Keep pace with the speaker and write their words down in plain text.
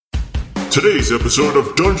Today's episode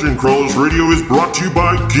of Dungeon Crawlers Radio is brought to you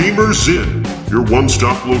by Gamers Inn, your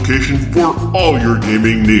one-stop location for all your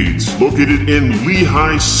gaming needs. Located in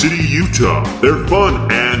Lehigh City, Utah, their fun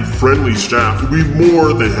and friendly staff will be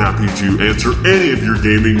more than happy to answer any of your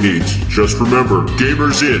gaming needs. Just remember,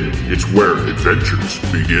 Gamers Inn, it's where adventures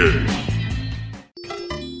begin.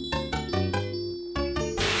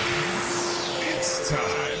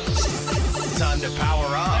 Time to power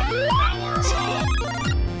up.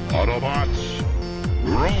 Autobots,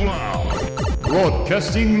 roll out.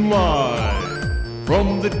 Broadcasting live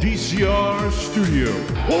from the DCR studio.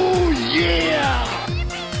 Oh yeah!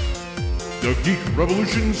 The Geek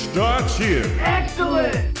Revolution starts here.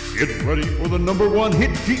 Excellent! Get ready for the #1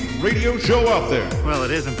 hit geek radio show out there. Well,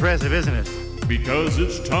 it is impressive, isn't it? Because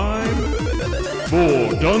it's time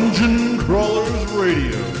for Dungeon Crawlers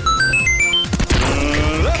Radio.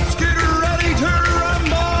 Let's get ready to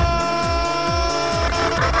rumble!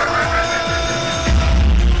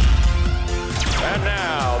 And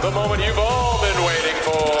now, the moment you've all been waiting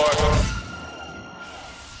for.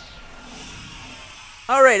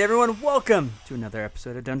 All right, everyone, welcome to another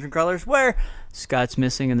episode of Dungeon Crawlers, where Scott's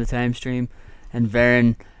missing in the time stream, and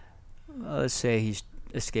Varen, let's say he's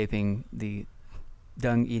escaping the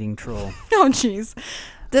dung-eating troll. Oh, jeez.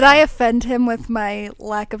 Did I offend him with my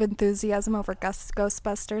lack of enthusiasm over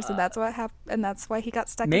Ghostbusters, and that's what happened, and that's why he got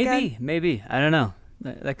stuck again? Maybe. I don't know.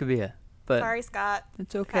 That could be it. But Sorry, Scott.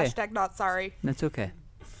 it's okay. Hashtag not sorry. That's okay.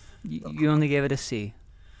 You only gave it a C.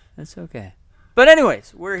 That's okay. But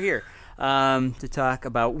anyways, we're here to talk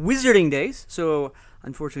about Wizarding Days. So,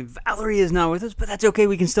 unfortunately, Valerie is not with us, but that's okay.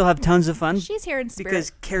 We can still have tons of fun. She's here in spirit.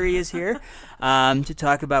 Because Carrie is here to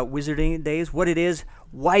talk about Wizarding Days, what it is,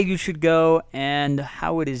 why you should go, and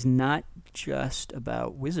how it is not just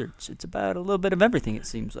about wizards. It's about a little bit of everything, it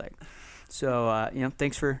seems like. So,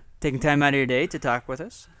 thanks for taking time out of your day to talk with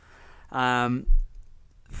us.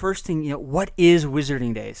 First thing, what is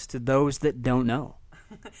Wizarding Days to those that don't know?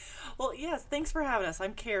 Well, yes, thanks for having us.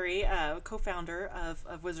 I'm Carrie, co-founder of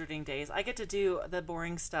Wizarding Days. I get to do the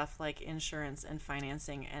boring stuff like insurance and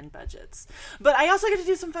financing and budgets. But I also get to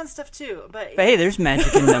do some fun stuff too. But hey, there's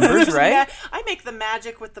magic in numbers, right? Yeah, I make the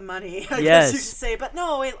magic with the money, I yes. guess you could say. But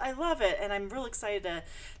no, I love it, and I'm real excited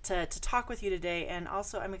to talk with you today. And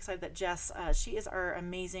also, I'm excited that Jess, she is our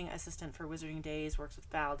amazing assistant for Wizarding Days, works with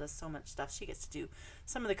Val, does so much stuff. She gets to do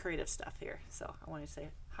some of the creative stuff here. So I wanted to say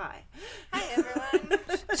hi. Hi, everyone.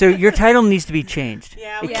 So your title needs to be changed.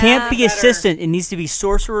 Yeah, it can't be better. assistant. It needs to be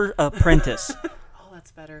sorcerer apprentice. Oh,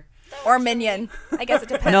 that's better. Or minion. I guess it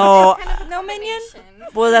depends. No. No minion?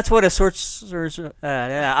 Well, that's what a sorcerer's...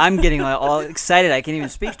 I'm getting all excited. I can't even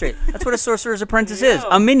speak straight. That's what a sorcerer's apprentice is.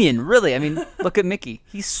 A minion, really. I mean, look at Mickey.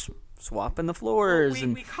 He's swapping the floors.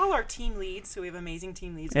 We call our team leads, so we have amazing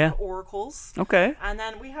team leads, Yeah. oracles. Okay. And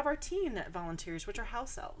then we have our teen volunteers, which are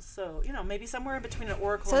house elves. So, maybe somewhere in between an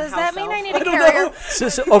oracle So and does a house that mean elf. I need to carry...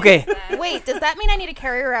 So, okay. Wait, does that mean I need to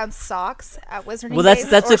carry around socks at Wizarding Well, Days?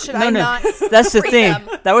 that's or a should I not That's the free thing. them?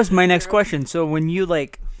 That was my next question. So when you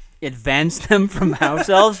advance them from house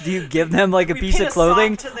elves, do you give them a piece pin of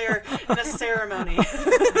clothing? A sock to their in a ceremony.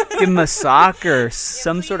 Give them a sock or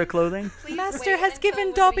some sort of clothing? Master has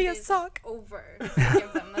given Dobby a sock. Over to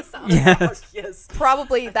give them the sock. Yeah. Yes.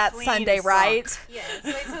 Probably that Clean Sunday, sock. right? Yes,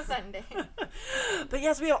 wait till Sunday. But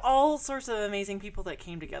yes, we have all sorts of amazing people that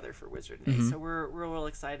came together for Wizarding Days. So we're real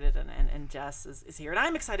excited, and Jess is here, and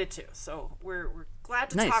I'm excited too. So we're glad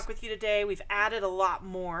to Nice. talk with you today. We've added a lot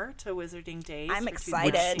more to Wizarding Days. I'm for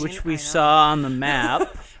excited. 2019. Which we I know. saw on the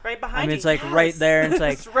map. right behind I mean, you. it's right Yes. there. And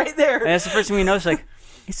it's It's right there. and that's the first thing we noticed.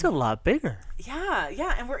 It's a lot bigger.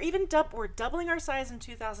 Yeah, and we're even we're doubling our size in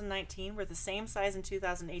 2019. We're the same size in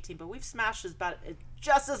 2018, but we've smashed about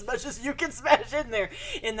just as much as you can smash in there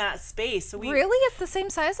in that space. So Really? It's the same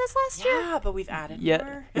size as last year? Yeah, but we've added Yeah,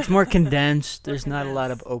 more. it's more condensed. There's not a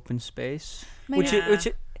lot of open space. Which Yeah.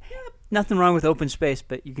 nothing wrong with open space,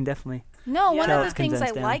 but you can definitely. No, one Tell of the it's things I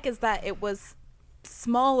condensed down. like is that it was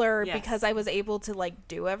smaller Yes. because I was able to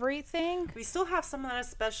do everything. We still have some of that,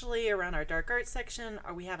 especially around our dark arts section.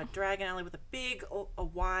 We have a dragon alley with a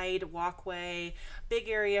wide walkway, big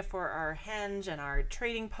area for our henge and our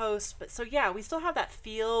trading post. But so yeah, we still have that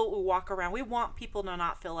feel. We walk around. We want people to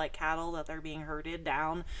not feel like cattle that they're being herded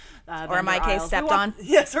down. Or in my vendor case, aisles. stepped on.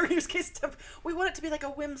 Yes, or in your case, we want it to be like a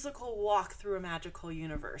whimsical walk through a magical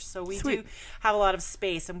universe. So we do have a lot of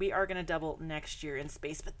space, and we are going to double next year in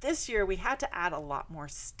space. But this year we had to add a lot more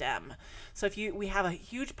STEM. So we have a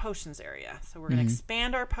huge potions area. So we're going to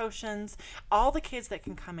expand our potions. All the kids that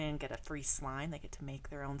can come in get a free slime. They get to make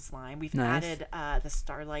their own slime. We've added the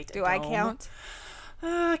Starlight Do I Dome. count?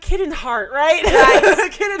 Kid in heart, right?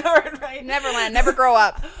 Kid in heart, right? Neverland, never grow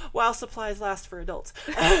up. while supplies last for adults.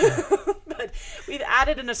 But we've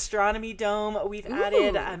added an astronomy dome. We've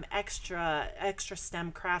added extra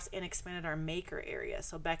STEM crafts and expanded our maker area.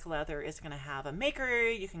 So Beck Leather is going to have a maker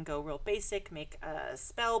area. You can go real basic, make a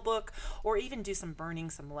spell book, or even do some burning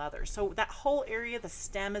some leather. So that whole area, the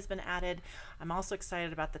STEM has been added. I'm also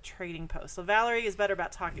excited about the trading post. So Valerie is better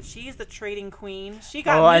about talking. She's the trading queen. She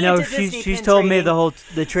got me I know. into Disney She's pin told me trading.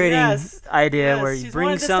 the trading idea where you she's bring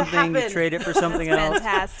wanted this to something to happen. trade it for something else.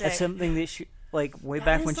 Fantastic. That's something that she way That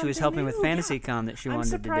back is when she was something helping with new, yeah. FantasyCon that she I'm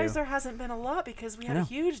wanted to do. surprised there hasn't been a lot because we have a know.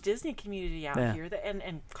 huge Disney community out Yeah. here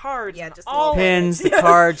and cards and just all Pins, the Yes.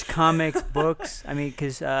 cards, comics, books. I mean,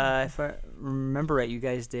 because if I remember right, you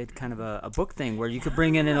guys did kind of a book thing where you could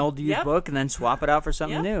bring in an old used Yep. book and then swap it out for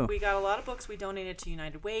something Yep. new. We got a lot of books we donated to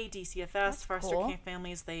United Way, DCFS, Foster cool. Care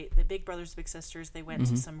Families, the Big Brothers, Big Sisters. They went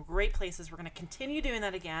to some great places. We're going to continue doing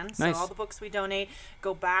that again. So Nice. all the books we donate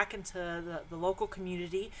go back into the local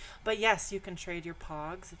community. But yes, you can trade your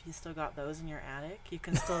Pogs if you still got those in your attic. You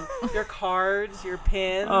can still your cards, your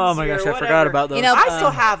pins. Oh my your gosh, I whatever. forgot about those. You know, I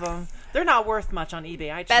still have them. They're not worth much on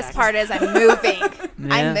eBay. I Best checked. part is I'm moving.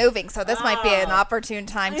 Yeah. I'm moving, so this might be an opportune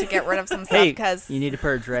time to get rid of some stuff Hey, because you need a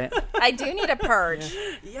purge, right? I do need a purge.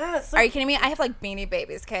 Yes. Are you kidding me? I have like Beanie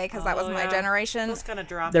Babies, okay? Because that was my generation. Those kind of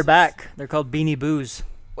dropped. They're back. They're called Beanie Boos.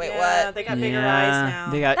 Wait, Yeah, what? they got bigger eyes now.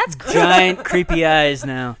 They got That's cool. giant, creepy eyes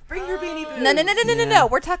now. Bring your Beanie Boos. No.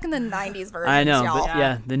 We're talking the 90s versions, I know, y'all. but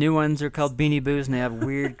yeah, the new ones are called Beanie Boos, and they have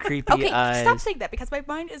weird, creepy Okay, eyes. stop saying that because my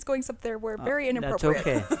mind is going somewhere where very That's inappropriate.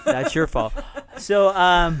 okay. That's your fault. So,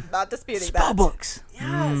 Not disputing spell that. books.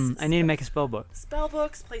 Yes. I need to make a spell book. Spell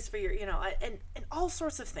books, place for your, and all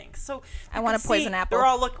sorts of things. So I you want can a poison see, apple.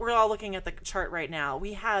 We're all looking at the chart right now.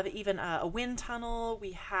 We have even a wind tunnel.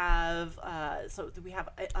 We have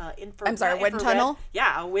infrared. I'm sorry, wind tunnel?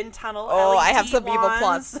 Yeah, a wind tunnel. Oh, I have LED some evil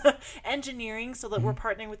wands, plots. Engineering, so that we're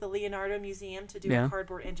partnering with the Leonardo Museum to do Yeah. a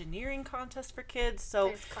cardboard engineering contest for kids. So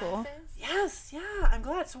There's Cool. classes. yes, yeah, I'm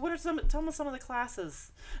glad. So what are tell me some of the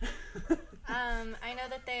classes? I know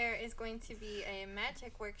that there is going to be a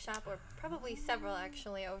magic workshop, or probably several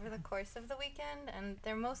actually, over the course of the weekend, and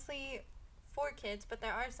they're mostly for kids, but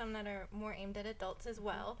there are some that are more aimed at adults as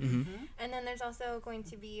well. And then there's also going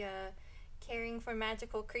to be a caring for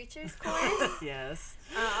magical creatures course, Yes.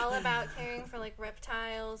 all about caring for like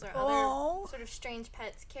reptiles or Aw. other sort of strange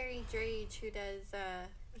pets. Carrie Drage, who does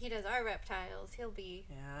he does our reptiles, he'll be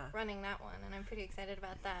Yeah. running that one, and I'm pretty excited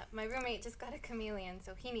about that. My roommate just got a chameleon,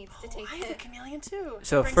 so he needs to Oh, take I have a it. chameleon too.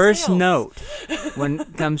 So, Bring first sales. note, when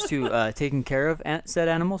it comes to taking care of said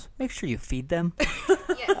animals, make sure you feed them.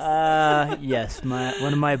 Yes. Yes,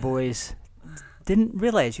 one of my boys didn't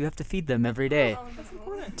realize you have to feed them every day. Oh, no.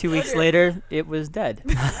 2 weeks later, it was dead.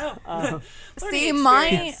 See,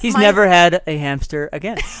 my He's my- never had a hamster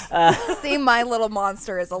again. See, my little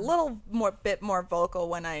monster is a little bit more vocal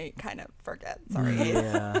when I kind of forget. Sorry.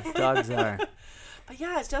 Yeah, dogs are. But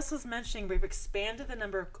yeah, as Jess was mentioning, we've expanded the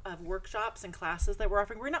number of workshops and classes that we're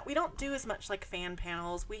offering. We don't do as much like fan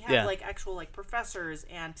panels. We have Yeah. like actual like professors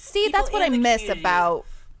and See, people that's what I in the miss community. about.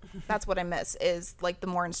 That's what I miss is like the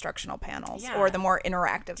more instructional panels Yeah. or the more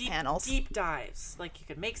interactive deep, panels. deep dives. Like you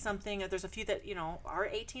could make something. There's a few that are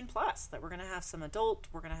 18 plus that we're gonna have some adult.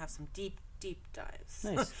 We're gonna have some deep dives.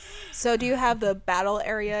 Nice. So, do you have the battle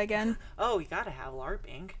area again? Oh, you gotta have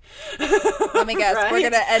LARPing. Let me guess. We're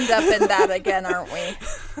Right? gonna end up in that again, aren't we?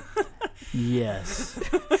 Yes.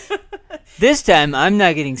 This time, I'm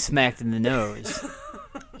not getting smacked in the nose.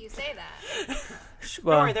 You say that.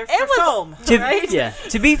 Well, Don't worry, they're film, to, right? yeah.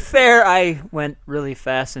 To be fair, I went really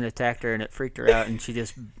fast and attacked her, and it freaked her out, and she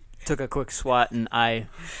just took a quick swat, and I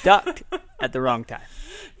ducked at the wrong time.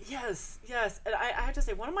 Yes. And I have to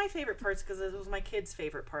say, one of my favorite parts, because it was my kid's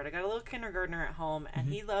favorite part, I got a little kindergartner at home, and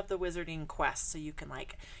he loved the wizarding quest. So you can,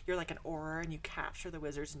 you're like an auror, and you capture the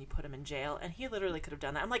wizards, and you put them in jail. And he literally could have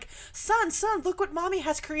done that. I'm like, son, look what mommy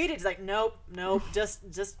has created. He's like, nope, just,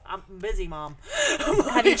 I'm busy, mom.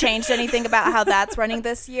 Have you changed anything about how that's running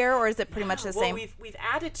this year, or is it pretty much the Well, same? we've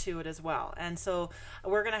added to it as well, and so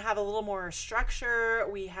we're gonna have a little more structure.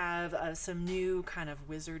 We have some new kind of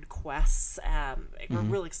wizard quests. We're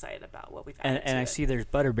really excited about what we've added. And I see there's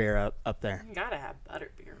Butterbear up there. You gotta have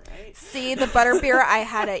butterbeer, right? See, the butterbeer I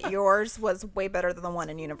had at yours was way better than the one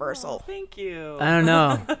in Universal. Thank you. I don't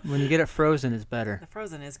know. When you get it frozen, it's better. The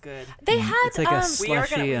frozen is good. They had It's like a We are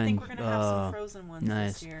slushy gonna. We and think we're gonna have some frozen ones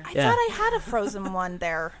nice. this year. I Yeah. thought I had a frozen one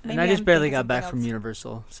there. And Maybe I just I'm barely thinking got back something from else.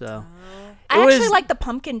 Universal, so I was- actually like the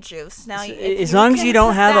pumpkin juice. Now, as long as you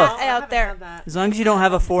don't have out there. As long as you don't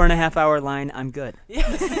have a 4.5 hour line, I'm good.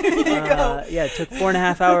 Yes, there you go. Yeah, it took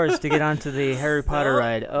 4.5 hours to get onto the Harry Potter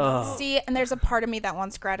ride. Oh, See, and there's a part of me that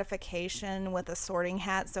wants gratification with a sorting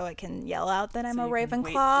hat so I can yell out that I'm a you can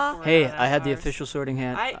wait Ravenclaw. for hey, 4.5 I had the hours. official sorting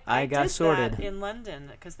hat. I got did sorted. that in London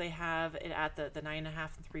because they have it at the 9.5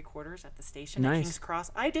 3/4 at the station Nice. at King's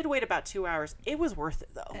Cross. I did wait about 2 hours. It was worth it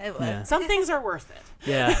though. It was. Yeah. Some things are worth it.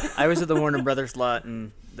 Yeah, I was at the Warner Brothers lot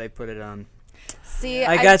and they put it on. See,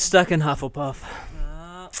 I got stuck in Hufflepuff.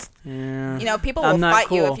 Uh, Yeah. You know, people I'm will not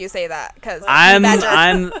fight you cool. if you say that because I'm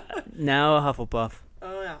now a Hufflepuff.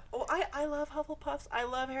 oh yeah. Oh, I love Hufflepuffs. I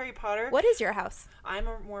love Harry Potter. What is your house? I'm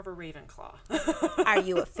more of a Ravenclaw. Are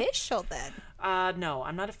you official then? No,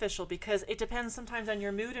 I'm not official because it depends sometimes on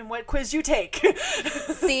your mood and what quiz you take.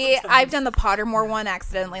 See, I've done the Pottermore one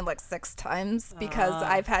accidentally like 6 times because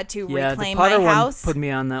I've had to Yeah, reclaim the Potter my house. one put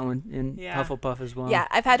me on that one in Yeah. Hufflepuff as well. Yeah,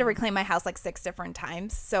 I've had to reclaim my house like 6 different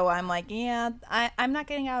times. So I'm like, yeah, I'm not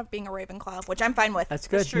getting out of being a Ravenclaw, which I'm fine with. That's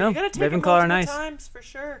good. That's true. No, You gotta take it Ravenclaw are multiple nice. times for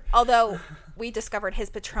sure. Although we discovered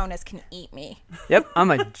his Patronus can eat me, Yep,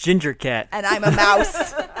 I'm a ginger cat, and I'm a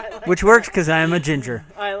mouse, which works because I am a ginger.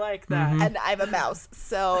 I like that. Mm-hmm. and I'm a mouse.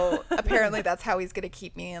 So apparently that's how he's gonna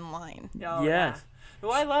keep me in line. Oh, Yes. yeah.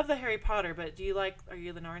 Well, I love the Harry Potter, but are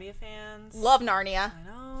you the Narnia fans? Love Narnia. I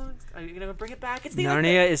know. Are you gonna bring it back? It's the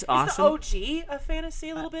Narnia is awesome. It's the OG of fantasy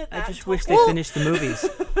a little bit. I That just and wish they Tolkien. finished the movies.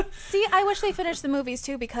 See, I wish they finished the movies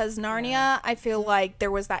too because Narnia, I feel like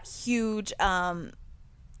there was that huge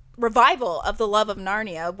revival of the love of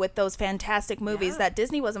Narnia with those fantastic movies that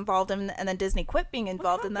Disney was involved in, and then Disney quit being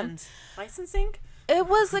involved in them. happened? Licensing? It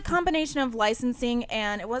was a combination of licensing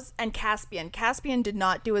and Caspian. Caspian did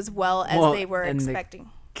not do as well as they were and expecting.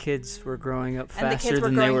 The kids were growing up And the kids faster were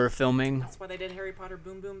than they growing- were filming. That's why they did Harry Potter.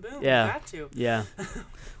 Boom, boom, boom. Yeah. You got to. Yeah.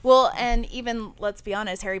 Well, and even, let's be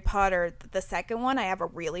honest, Harry Potter, the second one, I have a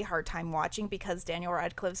really hard time watching because Daniel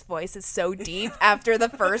Radcliffe's voice is so deep after the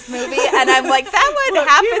first movie. And I'm like, that would Look,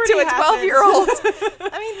 happen to puberty a 12-year-old.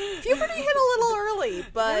 I mean, puberty hit a little early,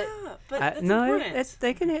 but Yeah, but that's No, important.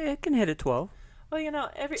 it can hit at 12. Well, you know,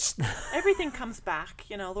 everything comes back.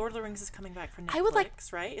 You know, Lord of the Rings is coming back for Netflix, I would like-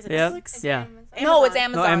 right? Is it Yeah. Netflix? Yeah. no, it's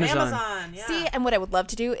Amazon. Amazon. No, Amazon. Amazon, yeah. See, and what I would love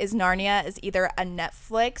to do is Narnia is either a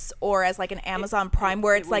Netflix or as like an Amazon Prime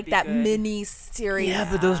where it it's would like be that good. mini series. Yeah,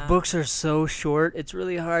 but those books are so short. It's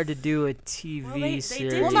really hard to do a TV Well, they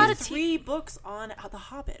series. did not do a 3 books on The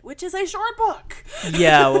Hobbit, which is a short book.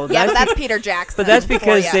 Yeah, well, Yeah, but that's that's Peter Jackson. but that's for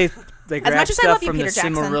because ya. they As grabbed much as I stuff love you, from the Peter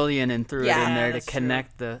Jackson. Silmarillion and threw it Yeah. in there to That's true.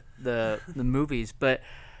 connect the movies. But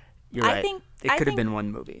you're I right. think- it I could have think- been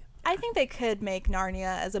one movie. I think they could make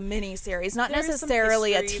Narnia as a mini series, not There is some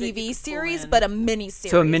necessarily a history that you TV could pull series, in. but a mini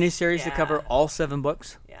series. So a miniseries to Yeah. cover all 7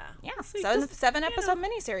 books. Yeah. Yeah, See, seven just, episode you know,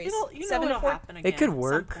 miniseries. You know 7 to it'll 4. happen again It could at some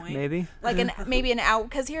work, point. maybe. Like maybe an hour.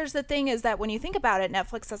 Because here's the thing: is that when you think about it,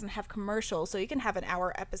 Netflix doesn't have commercials, so you can have an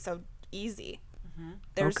hour episode easy.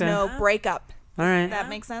 There's Okay. no breakup. All right. That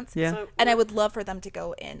makes sense. Yeah. So And I we're- would love for them to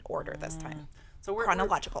go in order this time. So we're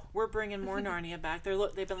Chronological. We're bringing more Narnia back. They've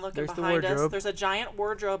been looking There's the behind us. wardrobe. There's a giant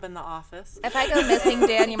wardrobe in the office. If I go missing,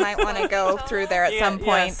 Dan, you might want to go through there at some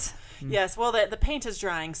point. Yes. Yes, well, the paint is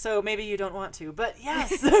drying, so maybe you don't want to. But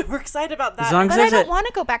yes, we're excited about that. As long as But I there's don't a- want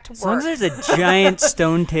to go back to As long work. as there's a giant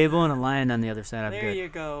stone table and a lion on the other side, I'm there good. you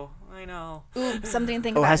go. I know. Ooh, something to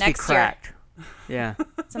think Oh, it about has to be next year. cracked. Yeah.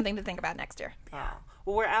 Something to think about next year. Wow.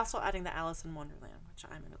 Well, we're also adding the Alice in Wonderland, which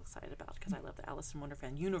I'm excited about because I love the Alice in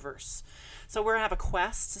Wonderland universe. So we're gonna have a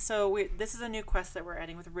quest. So this is a new quest that we're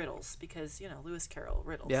adding with riddles because Lewis Carroll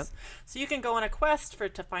riddles. Yep. So you can go on a quest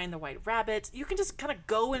to find the White Rabbit. You can just kind of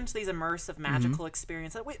go into these immersive magical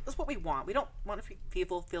experiences. That's what we want. We don't want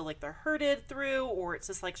people feel like they're herded through or it's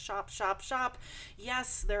just like shop, shop, shop.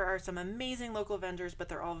 Yes, there are some amazing local vendors, but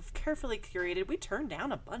they're all carefully curated. We turned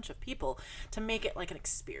down a bunch of people to make it like an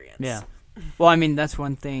experience. Yeah. Well, I mean, that's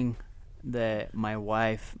one thing that my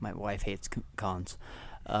wife hates cons.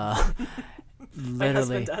 Literally,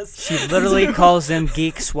 husband does. she literally calls them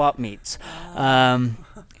geek swap meets.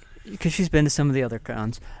 Because she's been to some of the other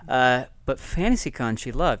cons. But FantasyCon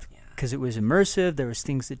she loved because it was immersive. There was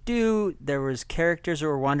things to do. There was characters that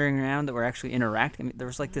were wandering around that were actually interacting. I mean, there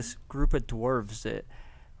was like this group of dwarves that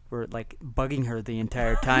were like bugging her the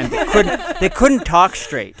entire time. They couldn't talk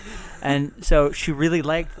straight, and so she really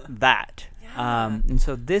liked that. And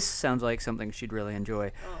so this sounds like something she'd really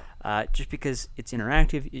enjoy. Just because it's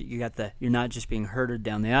interactive, you're not just being herded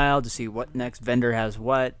down the aisle to see what next vendor has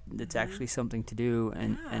what. It's actually something to do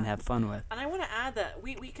and have fun with. And I want to add that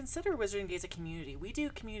we consider Wizarding Days a community. We do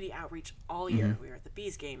community outreach all year. We are at the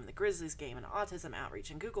Bees game, and the Grizzlies game, and Autism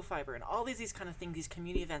outreach, and Google Fiber, and all these kind of things, these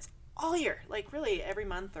community events all year. Like really every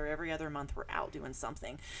month or every other month we're out doing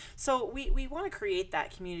something. So we want to create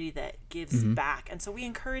that community that gives back. And so we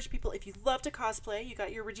encourage people, if you love to cosplay, you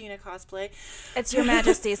got your Regina cosplay. It's Your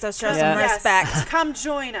Majesty, so show some Yes, respect. come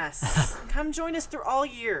join us. Come join us through all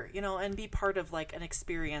year, and be part of like an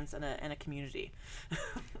experience and a community.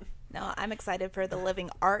 No, I'm excited for the Living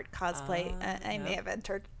Art cosplay. I may have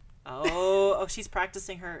entered. Oh, she's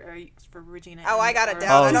practicing her for Regina. Oh, I got it or-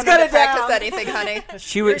 down. I She's don't got need to it down. practice anything, honey.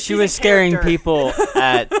 She was she's a scaring character. people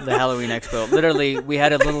at the Halloween Expo. Literally, we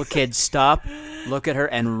had a little kid stop, look at her,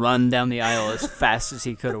 and run down the aisle as fast as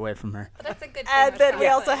he could away from her. But that's a good thing. And with then we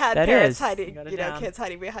cosplay. also had That parents is. hiding, Got it down. kids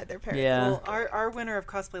hiding behind their parents. Yeah. Well, our winner of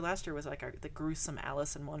cosplay last year was like the gruesome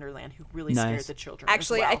Alice in Wonderland, who really Nice. scared the children.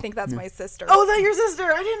 Actually, as well. I think that's my sister. Oh, is that your sister?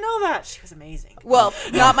 I didn't know that. She was amazing. Well,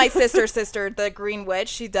 not my sister's sister, the Green Witch.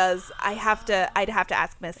 She does. I'd have to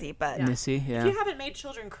ask Missy, but Missy, If yeah. you haven't made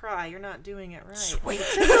children cry, you're not doing it right. Sweet.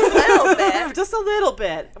 Just a little bit. Just a little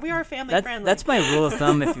bit. We are family friendly. That's my rule of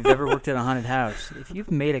thumb if you've ever worked at a haunted house. If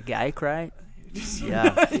you've made a guy cry,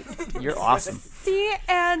 yeah, you're awesome. See,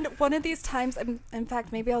 and one of these times, in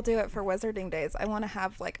fact, maybe I'll do it for Wizarding Days. I want to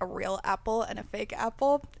have like a real apple and a fake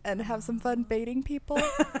apple and have some fun baiting people.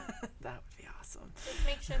 That would be awesome. Just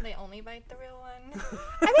make sure they only bite the real one.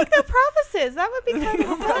 I make no promises. That would be kind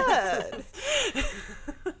of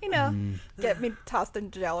fun. Get me tossed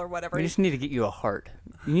in jail or whatever. We just need to get you a heart.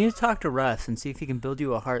 You need to talk to Russ and see if he can build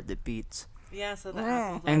you a heart that beats. Yeah, so the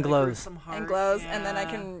apples And are glows. the gruesome heart. and glows, and then I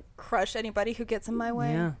can crush anybody who gets in my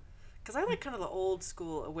way. Yeah. Because I like kind of the old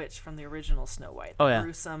school witch from the original Snow White. Oh, yeah.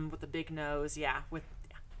 Gruesome with the big nose. Yeah,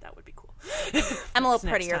 that would be cool. I'm a little Next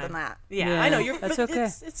prettier time. than that. Yeah, Yeah, I know. You're, that's but okay.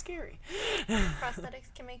 It's scary.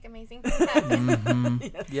 Prosthetics can make amazing things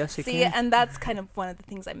happen. Yes, he See, can. and that's kind of one of the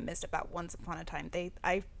things I missed about Once Upon a Time.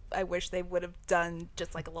 I wish they would have done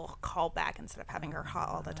just like a little callback instead of having her hot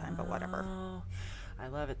all the time, but whatever. Oh, I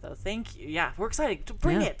love it though. Thank you. Yeah, we're excited to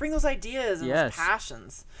bring Yeah. it. Bring those ideas and Yes. those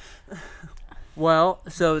passions. Well,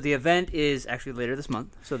 so the event is actually later this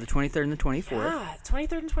month, so the 23rd and the 24th. Yeah,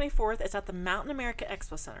 23rd and 24th. It's at the Mountain America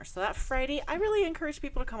Expo Center. So that Friday, I really encourage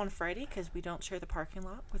people to come on Friday because we don't share the parking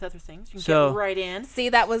lot with other things. You can So- get right in. See,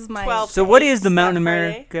 that was my 12 So what is the That Mountain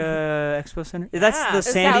Friday. America Expo Center? That's Yeah, the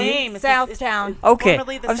it's Sandy. Same. It's Southtown. it's Okay,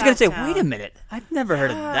 formerly the I was gonna say, Southtown. wait a minute, I've never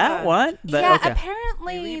heard of that Yeah. one. But yeah, okay,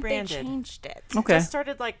 apparently They they rebranded. changed it. okay. Just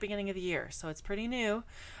started like beginning of the year, so it's pretty new.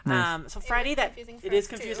 Nice. So Friday confusing for it is us,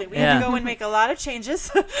 too. confusing. We Yeah. had to go and make a lot of changes.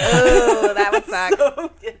 Oh, that would suck.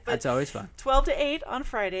 But That's always fun. 12 to 8 on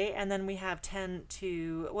Friday, and then we have 10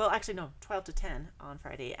 to 12 to 10 on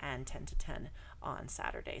Friday and 10 to 10 on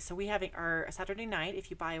Saturday. So we having our Saturday night, if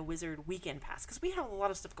you buy a Wizard weekend pass, because we have a lot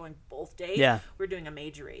of stuff going both days. Yeah. We're doing a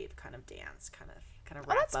Major Rave kind of dance, kind of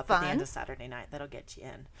wrap that's up at the end fun. of Saturday night. That'll get you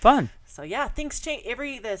in. Fun. So yeah, things change.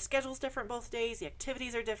 The schedule's different both days. The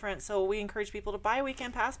activities are different. So we encourage people to buy a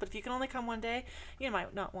weekend pass. But if you can only come one day, you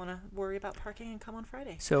might not want to worry about parking and come on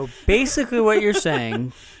Friday. So basically, what you're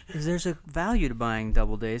saying is there's a value to buying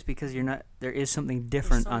double days because there is something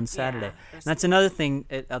different on Saturday. And there's that's another thing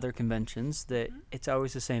at other conventions that it's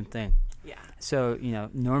always the same thing. Yeah. So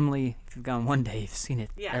normally if you've gone one day, you've seen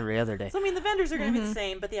it Yeah. every other day. So I mean, the vendors are going to be the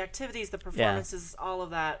same, but the activities, the performances, all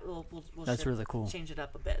of that, we'll That's really cool. Change it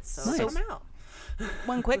up a bit. So Nice. come out.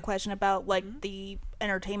 One quick question about the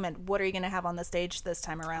entertainment. What are you going to have on the stage this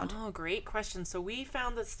time around? Oh, great question. So we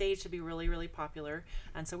found the stage to be really, really popular,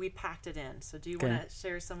 and so we packed it in. So do you want to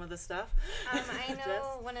share some of the stuff? I know Jess?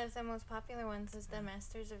 one of the most popular ones is the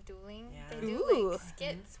Masters of Dueling. Yeah. They do Ooh. like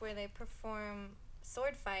skits where they perform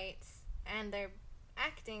sword fights and they're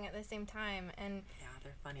acting at the same time, and Yeah,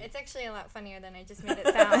 they're funny. it's actually a lot funnier than I just made it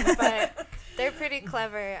sound. But they're pretty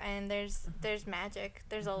clever, and there's magic.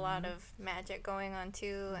 There's a lot of magic going on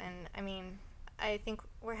too, and I mean, I think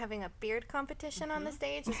we're having a beard competition on the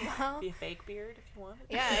stage as well. Be a fake beard if you want.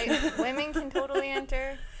 Yeah, women can totally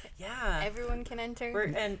enter. Yeah. Everyone can enter.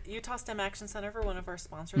 And Utah STEM Action Center, for one of our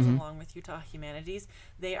sponsors, along with Utah Humanities,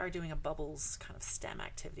 they are doing a bubbles kind of STEM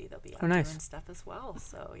activity. They'll be out nice. doing stuff as well.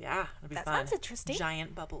 So yeah, it'll be That fun. sounds interesting.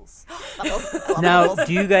 Giant bubbles. Bubbles. I love Now, bubbles.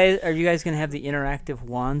 are you guys going to have the interactive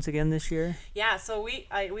wands again this year? Yeah, so we've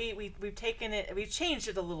taken it, we've changed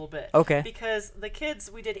it a little bit. Okay. Because the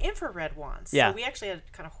kids, we did infrared wands. Yeah. So we actually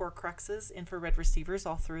had kind of Horcruxes, infrared receivers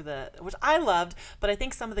all through which I loved, but I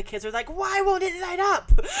think some of the kids are like, why won't it light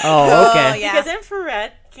up? Oh, okay. Oh, yeah. Because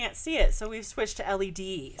infrared can't see it, so we've switched to LED.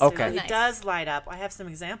 So Okay. it Nice. does light up. I have some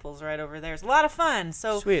examples right over there. It's a lot of fun.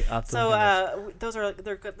 So Sweet. I'll have to So look at those are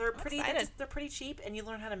they're good. They're pretty. excited. They're pretty cheap, and you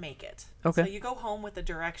learn how to make it. Okay. So you go home with the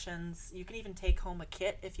directions. You can even take home a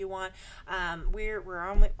kit if you want. We're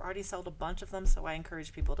already sold a bunch of them, so I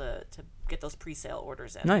encourage people to get those pre-sale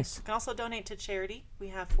orders in. Nice. You can also donate to charity. We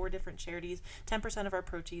have 4 different charities. 10% of our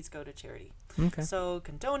proceeds go to charity. Okay. So you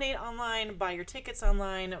can donate online, buy your tickets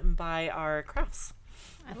online, buy our crafts.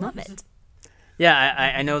 I love it.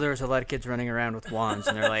 Yeah, I know there was a lot of kids running around with wands,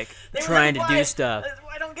 and they're like trying to do stuff.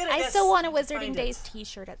 I don't get it. I Yes, still want a find Wizarding it. Days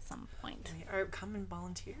t-shirt at some point. Or come and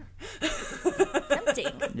volunteer.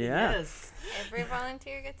 Tempting. Yeah. Yes. Every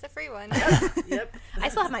volunteer gets a free one. Yep. I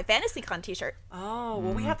still have my FantasyCon t-shirt. Oh,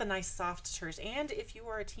 well, we have the nice soft shirts. And if you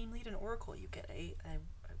are a team lead in Oracle, you get a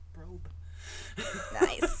robe.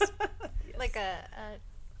 Nice. Like a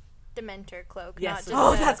Dementor cloak. Yes. Not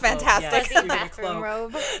Oh, just that's a fantastic. Yes. fuzzy You get a bathroom cloak.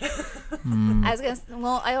 robe. I was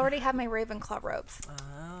gonna. I already have my Ravenclaw robes.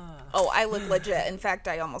 Oh, I look legit. In fact,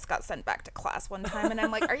 I almost got sent back to class one time, and I'm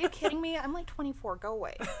like, "Are you kidding me? I'm like 24. Go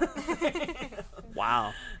away."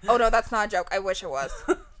 Wow. Oh no, that's not a joke. I wish it was.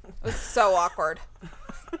 It was so awkward.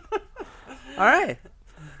 All right.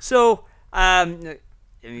 So,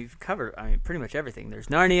 you've covered, pretty much everything. There's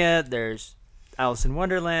Narnia. There's Alice in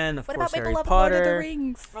Wonderland. Of What course, about my Harry beloved Potter. Lord of the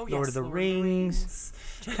Rings? Oh, yes. Lord of the Rings.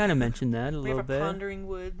 You kind of mentioned that a We little have a bit. Pondering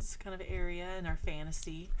Woods kind of area in our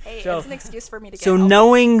fantasy. Hey, So- it's an excuse for me to get So help.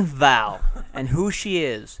 knowing Val and who she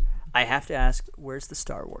is, I have to ask, where's the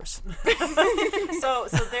Star Wars? So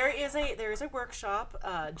there is a workshop.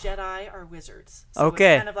 Jedi are wizards. So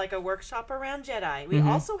Okay. It's kind of like a workshop around Jedi. We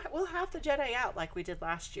also will have the Jedi out like we did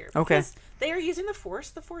last year. Okay. Because they are using the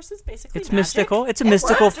Force. The Force is basically It's magic. mystical. It's a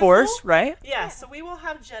mystical magical. force, right? Yeah. So we will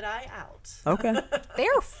have Jedi out. Okay. They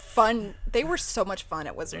are fun. They were so much fun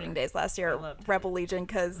at Wizarding Days last year loved at Rebel Legion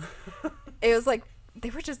because it was like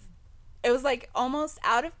they were just. It was like almost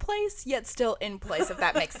out of place yet still in place. If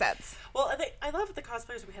that makes sense. Well, I love the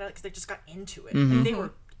cosplayers we had because they just got into it. Mm-hmm. Like, they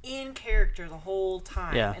were in character the whole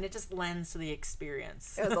time, Yeah. and it just lends to the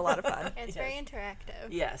experience. It was a lot of fun. It's very interactive.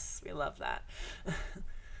 Yes, we love that.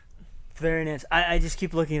 Very nice. I just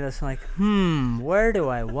keep looking at this and like, where do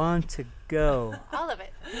I want to go? All of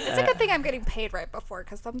it. It's a good thing I'm getting paid right before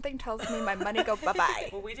because something tells me my money go bye bye.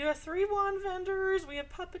 Well, we do have 3 wand vendors. We have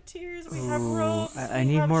puppeteers. We have robes. I we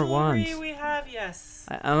need have more jewelry, wands. We have yes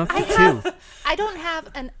I'm up I to have. 2. I don't have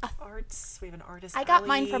an. arts. We have an artist. I got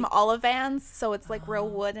mine alley. from Olivans, so it's like real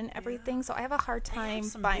wood and everything. So I have a hard They have time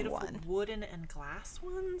some buying beautiful one. wooden and glass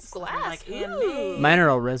ones. that are, Glass? like handmade. Mine are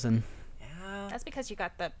all resin. Yeah. That's because you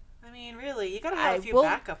got the. I mean, really, you gotta have I a few will-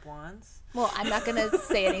 backup ones. Well, I'm not gonna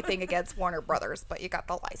say anything against Warner Brothers, but you got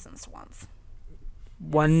the licensed ones.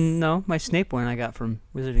 My Snape one I got from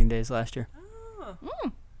Wizarding Days last year. Oh.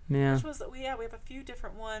 Yeah. Which was we have a few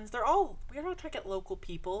different ones. We're all trying to get local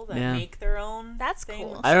people that Yeah. make their own. That's thing.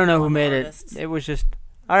 cool. I don't know who One made artist. it. It was just,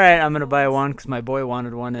 all right, I'm going to buy one because my boy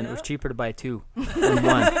wanted one, and it was cheaper to buy 2 than 1.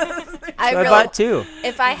 I So I bought 2.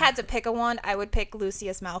 If I had to pick a one, I would pick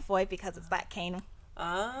Lucius Malfoy because it's that cane.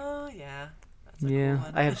 Oh yeah. That's a Yeah. cool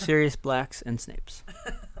one. I have Sirius Blacks and Snapes.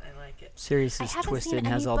 I like it. Sirius I is haven't twisted seen and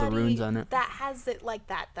has all the anybody runes on it. that has it like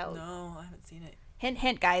that though. No, I haven't seen it. Hint,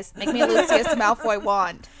 hint, guys. Make me a Lucius Malfoy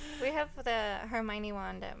wand. We have the Hermione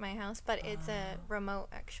wand at my house, but it's a remote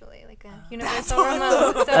actually, like a universal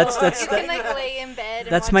remote. So That's- you can like lay in bed.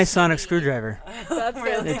 And That's watch my sonic TV. screwdriver. That's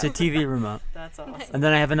good. It's a TV remote. That's awesome. And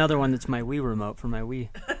then I have another one that's my Wii remote for my Wii.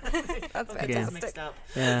 That's That's Yeah. mixed up.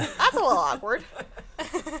 Yeah. That's a little awkward.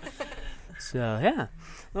 So, yeah.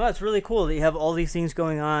 Well, it's really cool that you have all these things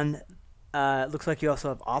going on. It looks like you also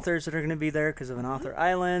have authors that are going to be there because of an author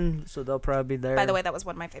island, so they'll probably be there. By the way, that was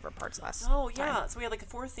one of my favorite parts last Oh yeah, time. so we had like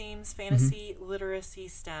 4 themes: fantasy, literacy,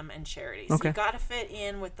 STEM, and charity. So Okay. you got to fit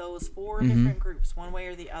in with those 4 different groups, one way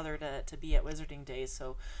or the other, to be at Wizarding Days.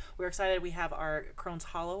 So we're excited. We have our Crohn's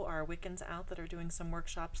Hollow, our Wiccans out that are doing some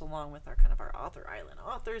workshops along with our kind of our author island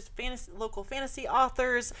authors, local fantasy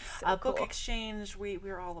authors, book cool. exchange.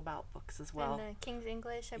 We're all about books as well. And King's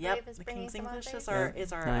English, I Yep, believe, is the bringing King's some English authors.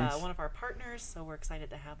 is our Nice. one of our partners, so we're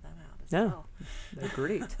excited to have them out as Yeah. well. They're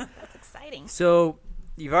great. That's exciting. So,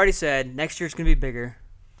 you've already said next year's going to be bigger,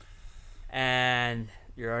 and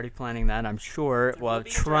you're already planning that, I'm sure, There while will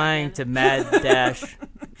be a trying dragon. to mad dash.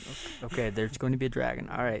 Okay, there's going to be a dragon.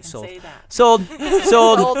 All right, And sold. say that. Sold.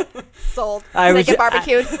 Sold. Sold. I Make was it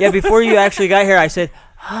barbecued. yeah, before you actually got here, I said,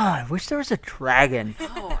 I wish there was a dragon.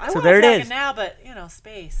 Oh, I So want there a it dragon is. now, but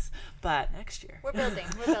space. But next year. We're building.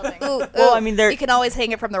 We're building. Ooh, Well, ooh, I mean, they're- you can always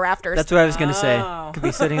hang it from the rafters. That's what I was going to say. Oh. Could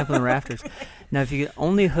be sitting up in the rafters. Now, if you could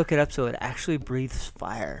only hook it up so it actually breathes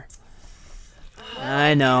fire.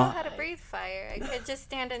 I know know. how to breathe fire. I could just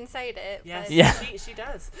stand inside it. Yes, but Yeah. she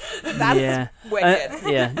does. That's Yeah.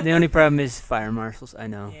 wicked. Yeah, the only problem is fire marshals, I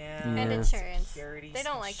know. Yeah. And Yeah. insurance. Securities, They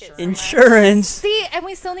don't like it. so much. Insurance. See, and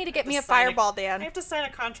we still need to get me a Sign fireball, I Dan. have to sign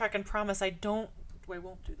a contract and promise I don't I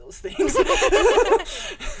won't do those things.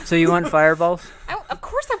 So you want fireballs? Of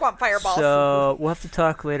course I want fireballs. So we'll have to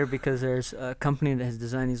talk later because there's a company that has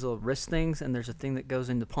designed these little wrist things, and there's a thing that goes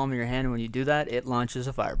in the palm of your hand, and when you do that, it launches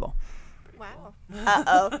a fireball. Wow.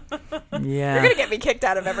 Uh-oh. Yeah. You're going to get me kicked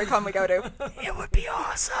out of every con we go to. It would be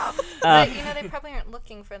awesome. But, they probably aren't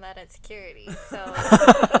looking for that at security, so...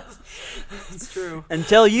 It's true.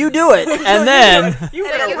 Until you do it, and then... You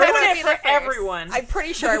And would you ruin have to it be for the first. everyone. I'm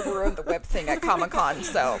pretty sure I ruined the whip thing at Comic-Con,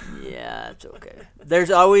 so... Yeah, it's okay.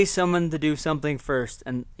 There's always someone to do something first,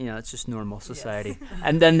 and, it's just normal society.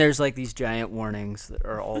 And then there's, these giant warnings that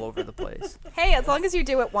are all over the place. Hey, as long as you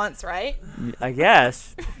do it once, right? I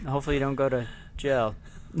guess. Hopefully you don't go to jail.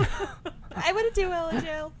 I wouldn't do well in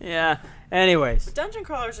jail. Yeah. Anyways. Dungeon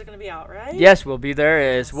crawlers are going to be out, right? Yes, we'll be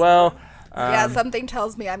there as well. Yeah, something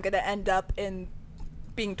tells me I'm going to end up in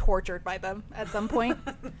being tortured by them at some point.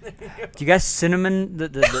 Do you guys cinnamon the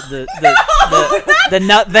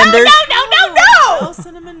nut vendors? No,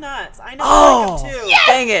 cinnamon nuts. I know I like them too. Yes!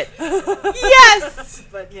 Dang it. Yes!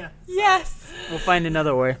 But yeah. Yes! We'll find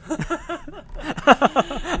another way.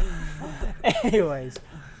 Anyways.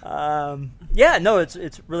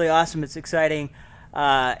 It's really awesome. It's exciting.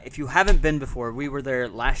 If you haven't been before, we were there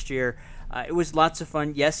last year. It was lots of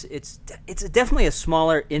fun. Yes, it's definitely a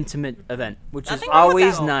smaller, intimate event, which Nothing is wrong with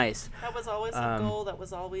always that. nice. That was always the goal. That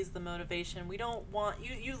was always the motivation. We don't want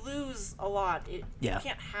you lose a lot. You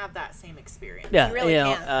can't have that same experience. Yeah, You really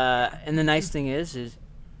can't. And the nice thing is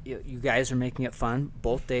you guys are making it fun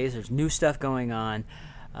both days. There's new stuff going on,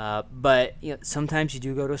 but sometimes you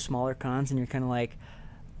do go to smaller cons and you're kind of like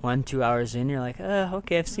 1-2 hours in, you're like,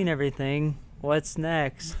 okay, I've seen everything. What's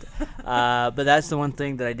next? But that's the one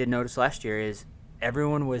thing that I did notice last year is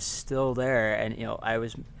everyone was still there, and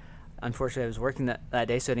unfortunately I was working that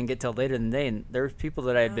day, so I didn't get till later in the day, and there were people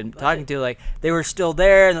that I had been talking to, like they were still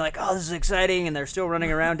there, and they're like, oh, this is exciting, and they're still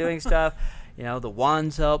running around doing stuff. The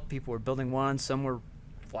wands helped. People were building wands. Some were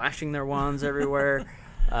flashing their wands everywhere.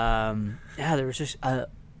 There was just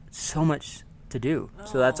so much to do.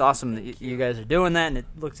 So that's awesome that you guys are doing that, and it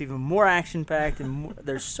looks even more action-packed, and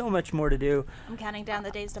there's so much more to do. I'm counting down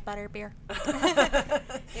the days to butterbeer.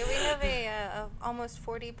 Yeah, we have a almost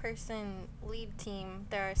 40-person lead team.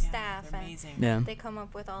 There are staff, and Yeah. they come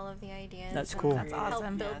up with all of the ideas. That's and cool. That's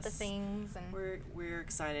awesome. Help build the Yes. things. And We're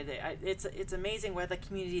excited. It's amazing where the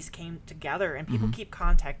communities came together, and people keep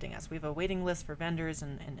contacting us. We have a waiting list for vendors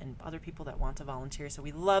and other people that want to volunteer. So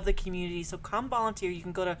we love the community. So come volunteer. You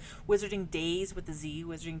can go to Wizarding Days with the Z,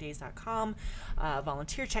 wizardingdays.com.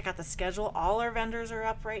 Volunteer. Check out the schedule. All our vendors are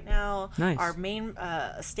up right now. Nice. Our main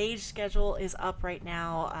stage schedule is up right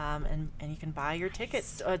now, and you can buy your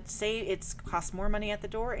tickets. Say it costs more money at the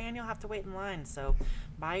door, and you'll have to wait in line. So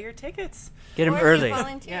buy your tickets. Get them or early. if you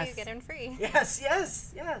volunteer, Yes. you get in free.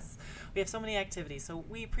 Yes. We have so many activities, so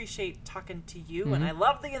we appreciate talking to you, and I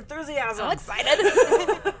love the enthusiasm. I'm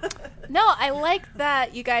excited. No, I like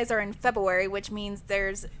that you guys are in February, which means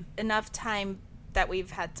there's enough time that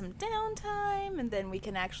we've had some downtime, and then we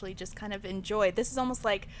can actually just kind of enjoy. This is almost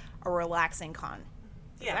like a relaxing con.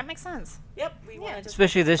 Does that make sense? Yep. We want to just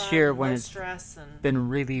Especially have this fun, year no when it's stress and been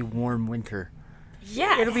really warm winter.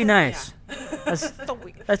 Yeah. It'll be nice.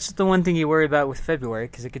 That's the one thing you worry about with February,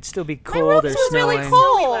 because it could still be cold or was really snowing.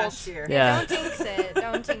 cold. last year. Yeah. Don't jinx it.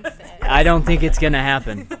 Don't jinx it. I don't think it's gonna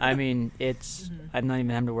happen. I mean, I'm not even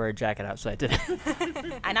having to wear a jacket outside today.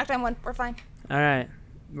 I knocked on one. We're fine. All right,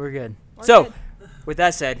 we're good. We're good. With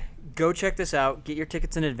that said, go check this out. Get your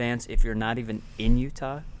tickets in advance. If you're not even in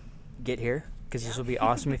Utah, get here, because this will be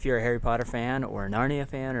awesome if you're a Harry Potter fan or a Narnia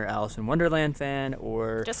fan or Alice in Wonderland fan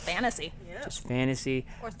or Just fantasy. just fantasy.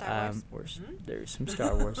 Or Star Wars. There's some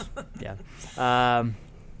Star Wars. Yeah.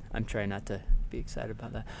 I'm trying not to be excited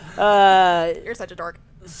about that. You're such a dork.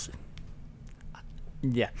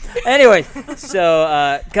 Yeah. Anyway,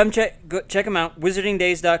 so come check them out.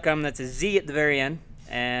 Wizardingdays.com. That's a Z at the very end.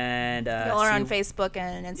 And Y'all are on see- Facebook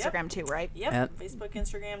and Instagram too, right? Yep. Yep. Facebook,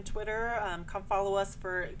 Instagram, Twitter. Come follow us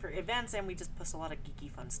for events, and we just post a lot of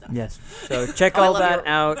geeky fun stuff. Yes. So check Oh, I all love that your-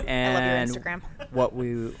 out. I love your And Instagram. what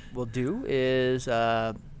we will do is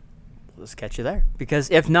let's catch you there. Because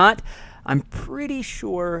if not, I'm pretty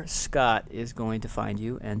sure Scott is going to find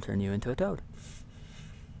you and turn you into a toad.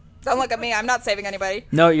 Don't look at me. I'm not saving anybody.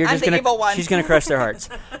 No, you're I'm just the gonna. evil one. She's gonna crush their hearts.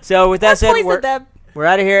 So with that said, Poison them. we're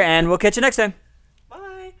out of here, and we'll catch you next time.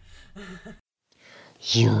 Bye.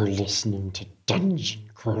 You're listening to Dungeon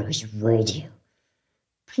Crawlers Radio.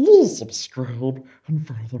 Please subscribe and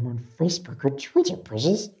follow them on Facebook or Twitter,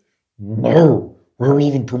 precious. No, we're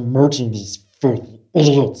even promoting these filthy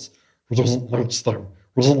idiots. Who doesn't like them?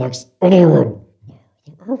 Who doesn't like anyone? No,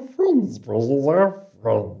 they're our friends, precious, our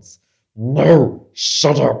friends. No,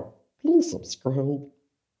 shut up. Please subscribe.